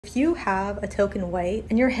If you have a token white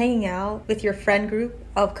and you're hanging out with your friend group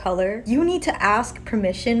of color, you need to ask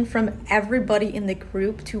permission from everybody in the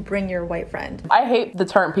group to bring your white friend. I hate the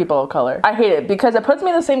term people of color. I hate it because it puts me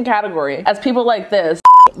in the same category as people like this.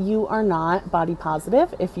 You are not body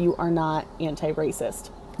positive if you are not anti-racist.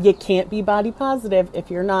 You can't be body positive if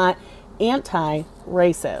you're not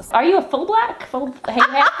anti-racist. Are you a full black? Half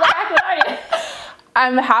black? What are you?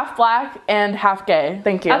 I'm half black and half gay.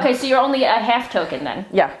 Thank you. Okay, so you're only a half token then.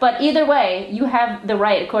 Yeah. But either way, you have the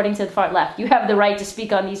right, according to the far left, you have the right to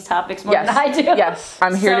speak on these topics more than I do. Yes,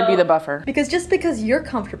 I'm here to be the buffer. Because just because you're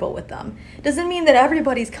comfortable with them doesn't mean that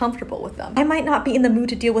everybody's comfortable with them. I might not be in the mood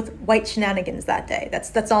to deal with white shenanigans that day.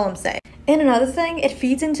 That's all I'm saying. And another thing, it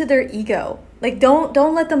feeds into their ego. Like, don't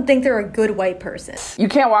let them think they're a good white person. You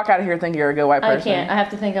can't walk out of here thinking you're a good white person. I can't. I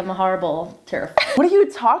have to think I'm a horrible TERF. What are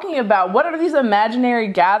you talking about? What are these imaginary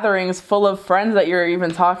gatherings full of friends that you're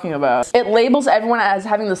even talking about? It labels everyone as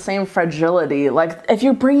having the same fragility. Like, if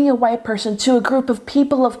you're bringing a white person to a group of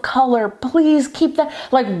people of color, please keep that.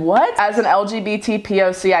 Like, what? As an LGBT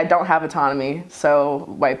POC, I don't have autonomy, so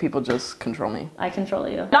white people just control me. I control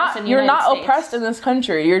you. You're not oppressed in this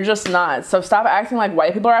country. You're just not. So stop acting like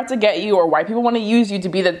white people are out to get you or white people want to use you to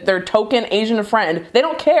be their token Asian friend. They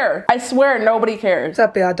don't care. I swear nobody cares. What's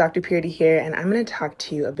up, y'all? Dr. Purity here, and I'm going to talk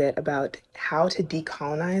to you a bit about how to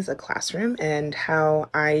decolonize a classroom and how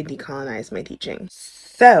I decolonize my teaching.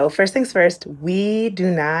 So first things first, we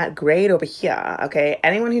do not grade over here, okay?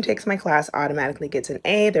 Anyone who takes my class automatically gets an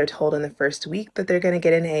A. They're told in the first week that they're going to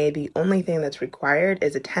get an A. The only thing that's required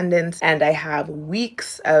is attendance, and I have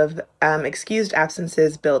weeks of excused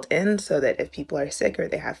absences built in so that if people are sick or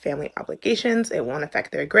they have family obligations, it won't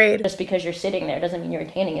affect their grade. Just because you're sitting there doesn't mean you're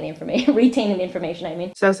retaining any information. Retaining the information, I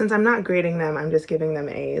mean. So since I'm not grading them, I'm just giving them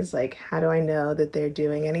A's. Like, how do I know that they're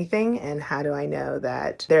doing anything, and how do I know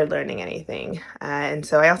that they're learning anything? And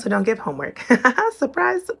so I also don't give homework.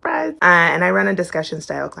 Surprise, surprise. And I run a discussion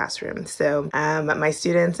style classroom. So my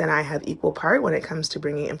students and I have equal part when it comes to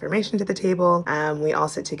bringing information to the table. We all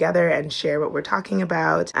sit together and share what we're talking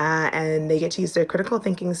about. And they get to use their critical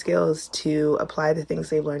thinking skills to apply the things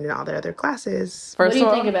they've learned in all their other classes. What do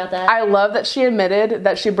you think about that? I love that she admitted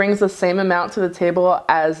that she brings the same amount to the table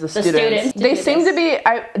as the students. They seem to be,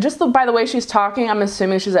 just by the way she's talking, I'm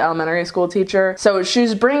assuming she's an elementary school teacher. So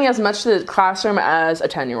she's bringing as much to the classroom as a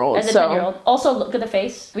 10-year-old. As a 10-year-old. Also, look at the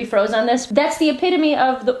face. We froze on this. That's the epitome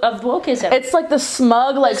of wokeism. It's like the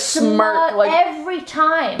smug, like smirk. Like every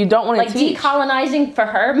time. You don't want to teach. Decolonizing for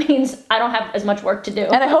her means I don't have as much work to do.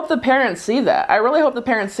 And I hope the parents see that. I really hope the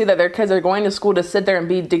parents see that their kids are going to school to sit there and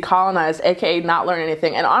be decolonized, aka not learn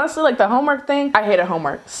anything. And honestly, like the homework thing, I hated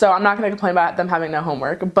homework. So I'm not going to complain about them having no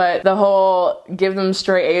homework. But the whole give them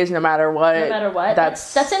straight A's no matter what. No matter what.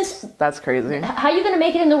 That's crazy. How are you going to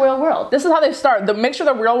make it in the real world? This is how they start. Make sure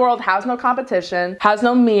the real world has no competition, has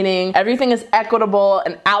no meaning. Everything is equitable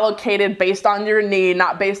and allocated based on your need,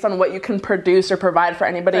 not based on what you can produce or provide for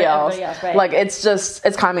anybody else. Right. Like, it's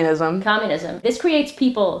communism. Communism. This creates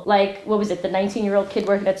people like, what was it, the 19-year-old kid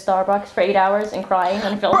working at Starbucks for 8 hours and crying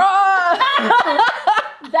on film?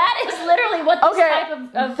 That is literally what this type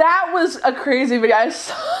of... That was a crazy video.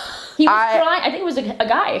 He was crying. I think it was a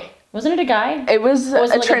guy. Wasn't it a guy? It was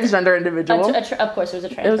a transgender individual. Of course, it was a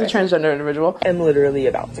trans. It was a transgender individual. I'm literally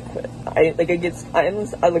about to quit. I'm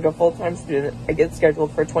like a full-time student. I get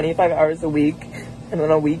scheduled for 25 hours a week. And then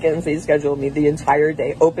on weekends, they schedule me the entire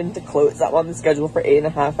day, open to close. I'm on the schedule for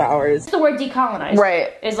 8.5 hours. The word decolonized,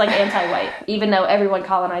 right, is like anti-white, even though everyone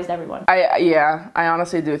colonized everyone. I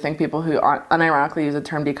honestly do think people who unironically use the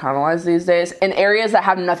term decolonize these days in areas that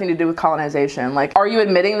have nothing to do with colonization. Like, are you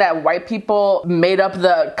admitting that white people made up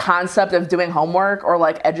the concept of doing homework or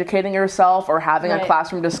like educating yourself or having a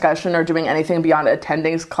classroom discussion or doing anything beyond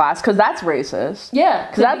attending class? Because that's racist. Yeah,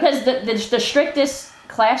 because the strictest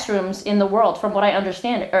classrooms in the world, from what I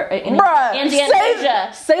understand, are in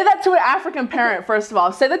Asia. Say that to an African parent, first of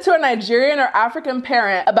all. Say that to a Nigerian or African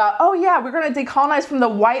parent about, oh yeah, we're going to decolonize from the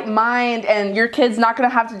white mind and your kid's not going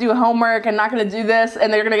to have to do homework and not going to do this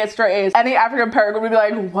and they're going to get straight A's. Any African parent would be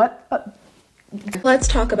like, what? Let's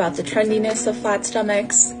talk about the trendiness of flat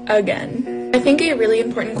stomachs again. I think a really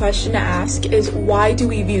important question to ask is, why do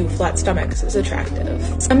we view flat stomachs as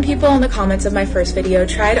attractive? Some people in the comments of my first video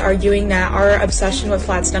tried arguing that our obsession with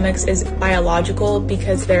flat stomachs is biological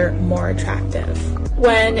because they're more attractive,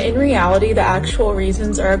 when in reality the actual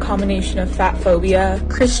reasons are a combination of fat phobia,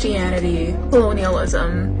 Christianity,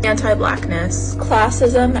 colonialism, anti-blackness,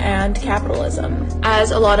 classism, and capitalism.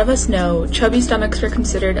 As a lot of us know, chubby stomachs were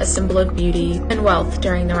considered a symbol of beauty and wealth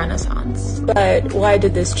during the Renaissance. response. But why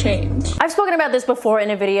did this change? I've spoken about this before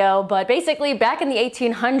in a video, but basically back in the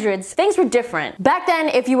 1800s, things were different. Back then,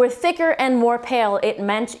 if you were thicker and more pale, it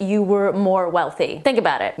meant you were more wealthy. Think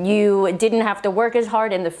about it. You didn't have to work as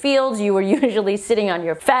hard in the fields. You were usually sitting on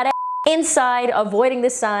your fat ass inside, avoiding the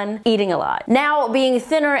sun, eating a lot. Now, being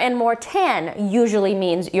thinner and more tan usually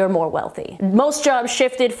means you're more wealthy. Most jobs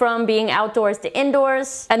shifted from being outdoors to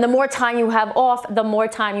indoors, and the more time you have off, the more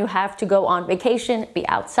time you have to go on vacation, be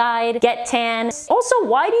outside, get tan. Also,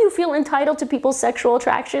 why do you feel entitled to people's sexual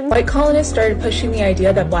attractions? White colonists started pushing the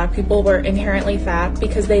idea that black people were inherently fat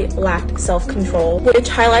because they lacked self-control, which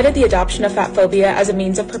highlighted the adoption of fat phobia as a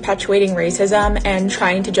means of perpetuating racism and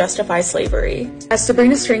trying to justify slavery. As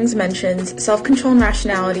Sabrina Strings mentioned, self-control and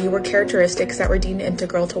rationality were characteristics that were deemed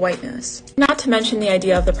integral to whiteness. Not to mention the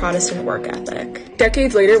idea of the Protestant work ethic.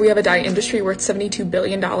 Decades later, we have a diet industry worth $72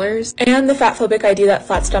 billion, and the fat-phobic idea that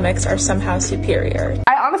flat stomachs are somehow superior.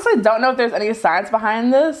 I honestly don't know if there's any science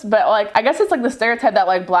behind this, but like, I guess it's like the stereotype that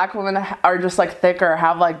like black women are just like thick or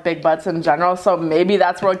have like big butts in general, so maybe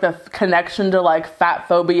that's where like the connection to like fat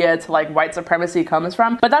phobia to like white supremacy comes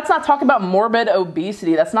from. But that's not talking about morbid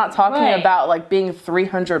obesity. That's not talking about like being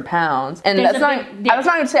 300 pounds. And that's not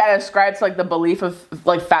even say I ascribe to like the belief of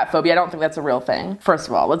like fat phobia. I don't think that's a real thing. First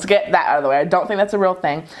of all, let's get that out of the way. I don't think that's a real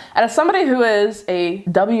thing. And as somebody who is a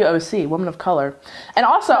WOC, woman of color, and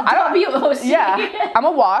also I'm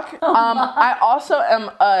a walk. I also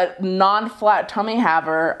am a non-flat tummy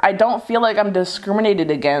haver. I don't feel like I'm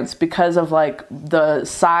discriminated against because of like the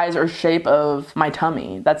size or shape of my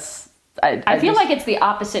tummy. That's I feel like it's the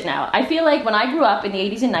opposite now. I feel like when I grew up in the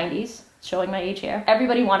 80s and 90s, showing my age here,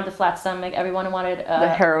 everybody wanted the flat stomach, everyone wanted the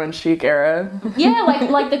heroin chic era. Yeah,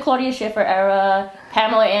 like the Claudia Schiffer era,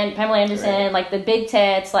 Pamela Anderson, like the big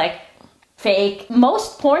tits, like fake.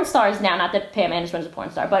 Most porn stars now, not that Pam Anderson is a porn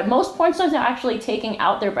star, but most porn stars are actually taking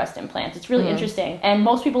out their breast implants. It's really interesting. And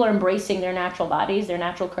most people are embracing their natural bodies, their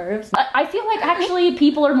natural curves. I feel like actually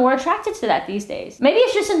people are more attracted to that these days. Maybe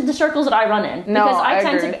it's just in the circles that I run in. No,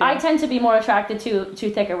 because I tend to be more attracted to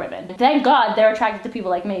thicker women. Thank God they're attracted to people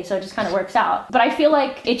like me, so it just kind of works out. But I feel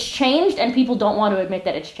like it's changed and people don't want to admit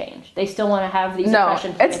that it's changed. They still want to have these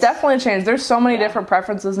impression points. It's definitely changed. There's so many different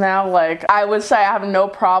preferences now. Like, I would say I have no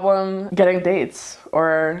problem getting dates,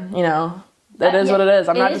 or, you know, it is what it is.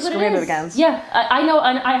 I'm not discriminated against. Yeah, I know.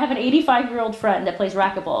 I have an 85-year-old friend that plays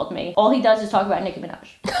racquetball with me. All he does is talk about Nicki Minaj.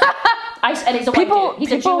 And he's a white dude.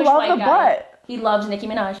 He's a Jewish white guy. Butt. He loves Nicki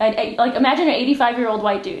Minaj. Like, imagine an 85-year-old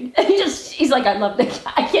white dude. He's like, I love Nicki.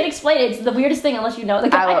 I can't explain it. It's the weirdest thing unless you know the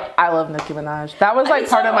guy. I love Nicki Minaj. That was like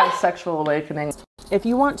part of my sexual awakening. If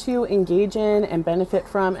you want to engage in and benefit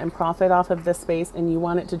from and profit off of this space, and you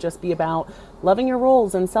want it to just be about loving your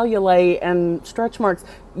rolls and cellulite and stretch marks,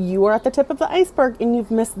 you are at the tip of the iceberg and you've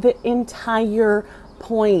missed the entire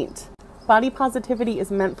point. Body positivity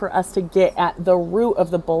is meant for us to get at the root of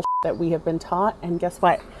the bullshit that we have been taught, and guess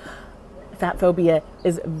what? Fat phobia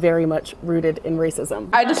is very much rooted in racism.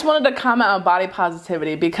 I just wanted to comment on body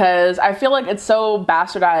positivity because I feel like it's so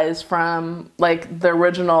bastardized from like the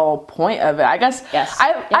original point of it. I guess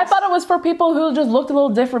I thought it was for people who just looked a little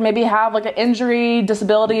different, maybe have like an injury,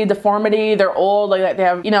 disability, deformity, they're old, like they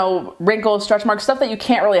have, you know, wrinkles, stretch marks, stuff that you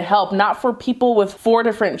can't really help, not for people with 4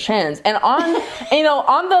 different chins. And on, you know,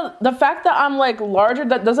 on the fact that I'm like larger,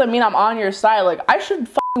 that doesn't mean I'm on your side. Like, I should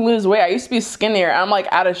lose weight. I used to be skinnier. I'm like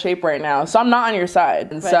out of shape right now, so I'm not on your side.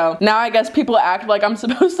 And so now I guess people act like I'm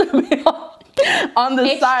supposed to be on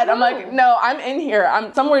this side. True. I'm like, no, I'm in here.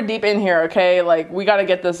 I'm somewhere deep in here, okay? Like, we gotta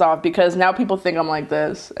get this off because now people think I'm like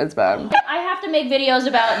this. It's bad. I have to make videos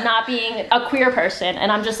about not being a queer person,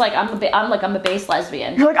 and I'm just like, I'm a base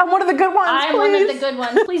lesbian. You're like, I'm one of the good ones, I'm one of the good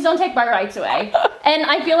ones. Please don't take my rights away. And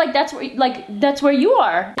I feel like that's where you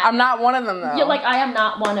are. I'm not one of them though. You're like, I am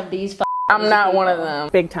not one of these I'm not one of them.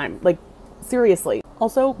 Big time. Like, seriously.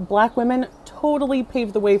 Also, black women totally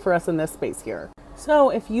paved the way for us in this space here.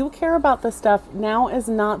 So if you care about this stuff, now is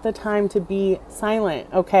not the time to be silent,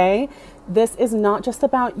 okay? This is not just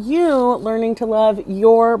about you learning to love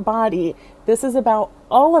your body. This is about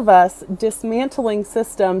all of us dismantling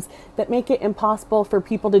systems that make it impossible for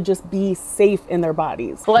people to just be safe in their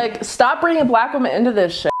bodies. Like, stop bringing black women into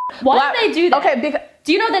this shit. Why do they do that? Okay,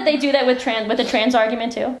 do you know that they do that with the trans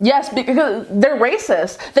argument too? Yes, because they're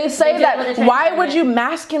racist. They say that why would you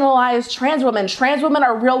masculinize trans women? Trans women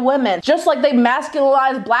are real women, just like they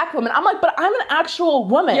masculinize black women. I'm like, but I'm an actual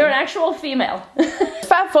woman. You're an actual female.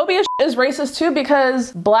 fat phobia is racist too,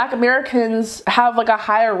 because Black Americans have like a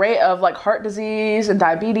higher rate of like heart disease and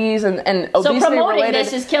diabetes and obesity. So promoting related.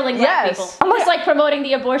 this is killing Black people. Almost like promoting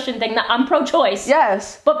the abortion thing. I'm pro-choice.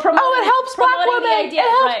 Yes. But promoting, it helps Black women. The idea,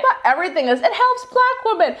 it helps everything is. It helps Black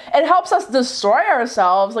women. It helps us destroy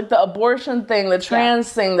ourselves, like the abortion thing, the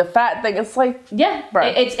trans thing, the fat thing. It's like, bro,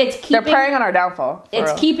 it's keeping, they're preying on our downfall.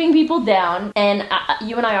 It's keeping people down, and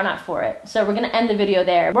you and I are not for it. So we're gonna end the video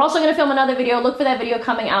there. We're also gonna film another video. Look for that video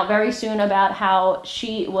coming out very soon about how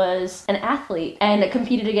she was an athlete and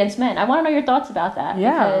competed against men. I want to know your thoughts about that,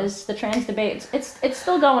 because the trans debate, it's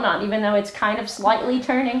still going on, even though it's kind of slightly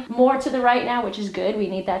turning more to the right now, which is good. We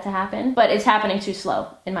need that to happen, but it's happening too slow,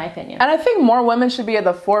 in my opinion. And I think more women should be at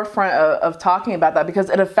the forefront of talking about that, because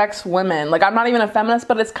it affects women. Like, I'm not even a feminist,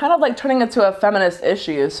 but it's kind of like turning into a feminist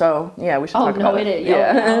issue. So yeah, we should talk about it. It is.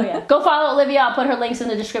 Yeah. Go follow Olivia. I'll put her links in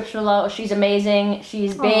the description below. She's amazing.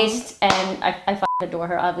 She's based, and I f***ing adore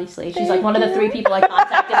her, obviously. She's like one of the 3 people I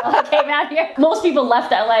contacted while I came out here. Most people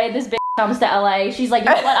left LA. This bitch comes to LA. She's like, you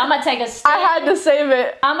know what? I'm gonna take a stand. I had to save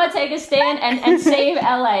it. I'm gonna take a stand and save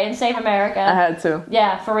LA and save America. I had to.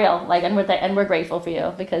 Yeah, for real. Like, and we're grateful for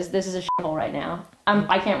you, because this is a shithole right now.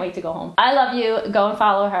 I can't wait to go home. I love you. Go and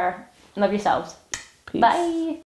follow her. Love yourselves. Peace. Bye.